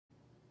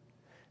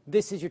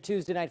This is your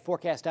Tuesday night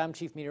forecast. I'm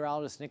Chief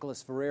Meteorologist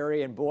Nicholas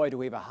Ferreri, and boy, do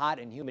we have a hot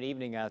and humid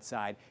evening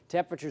outside.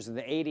 Temperatures in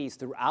the 80s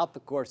throughout the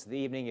course of the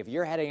evening. If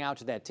you're heading out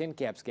to that Tin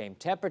Caps game,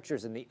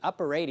 temperatures in the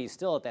upper 80s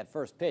still at that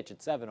first pitch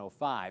at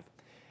 7:05.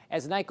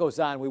 As the night goes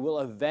on, we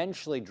will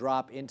eventually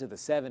drop into the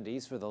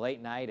 70s for the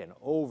late night and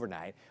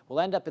overnight.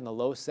 We'll end up in the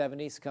low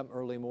 70s come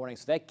early morning,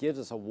 so that gives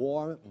us a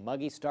warm,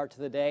 muggy start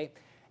to the day.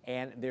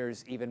 And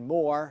there's even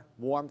more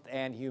warmth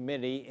and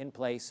humidity in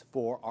place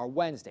for our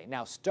Wednesday.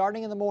 Now,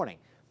 starting in the morning,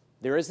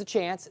 there is a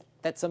chance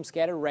that some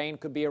scattered rain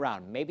could be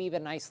around, maybe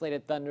even an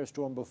isolated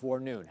thunderstorm before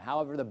noon.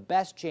 However, the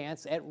best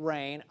chance at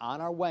rain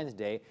on our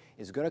Wednesday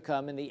is going to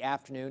come in the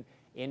afternoon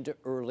into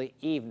early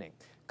evening.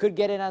 Could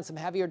get in on some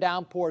heavier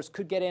downpours,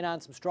 could get in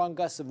on some strong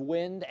gusts of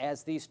wind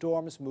as these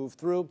storms move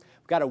through.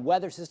 We've got a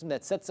weather system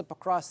that sets up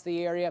across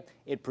the area.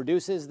 It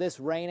produces this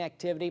rain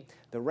activity.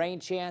 The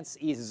rain chance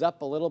eases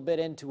up a little bit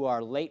into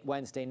our late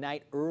Wednesday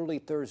night, early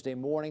Thursday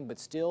morning, but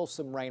still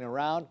some rain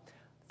around.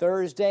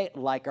 Thursday,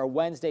 like our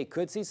Wednesday,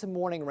 could see some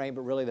morning rain,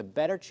 but really the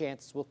better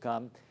chances will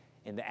come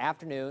in the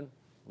afternoon,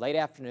 late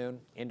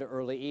afternoon into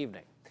early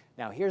evening.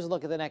 Now here's a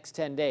look at the next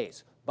 10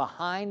 days.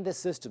 Behind the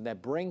system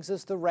that brings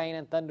us the rain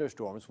and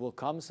thunderstorms will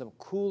come some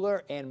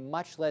cooler and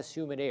much less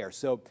humid air.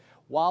 So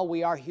while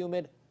we are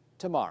humid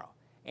tomorrow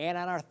and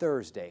on our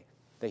Thursday,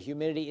 the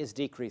humidity is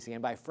decreasing,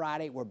 and by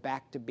Friday we're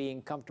back to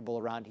being comfortable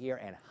around here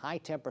and high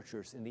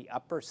temperatures in the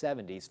upper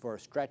 70s for a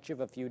stretch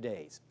of a few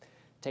days.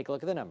 Take a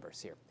look at the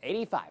numbers here.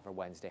 85 for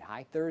Wednesday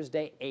high,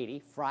 Thursday 80,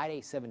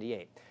 Friday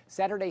 78,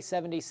 Saturday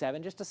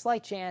 77, just a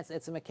slight chance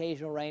at some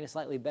occasional rain, a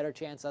slightly better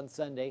chance on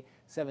Sunday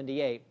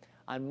 78.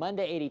 On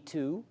Monday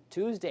 82,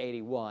 Tuesday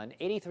 81,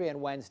 83 on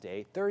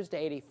Wednesday,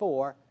 Thursday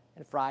 84,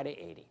 and Friday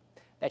 80.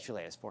 That's your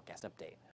latest forecast update.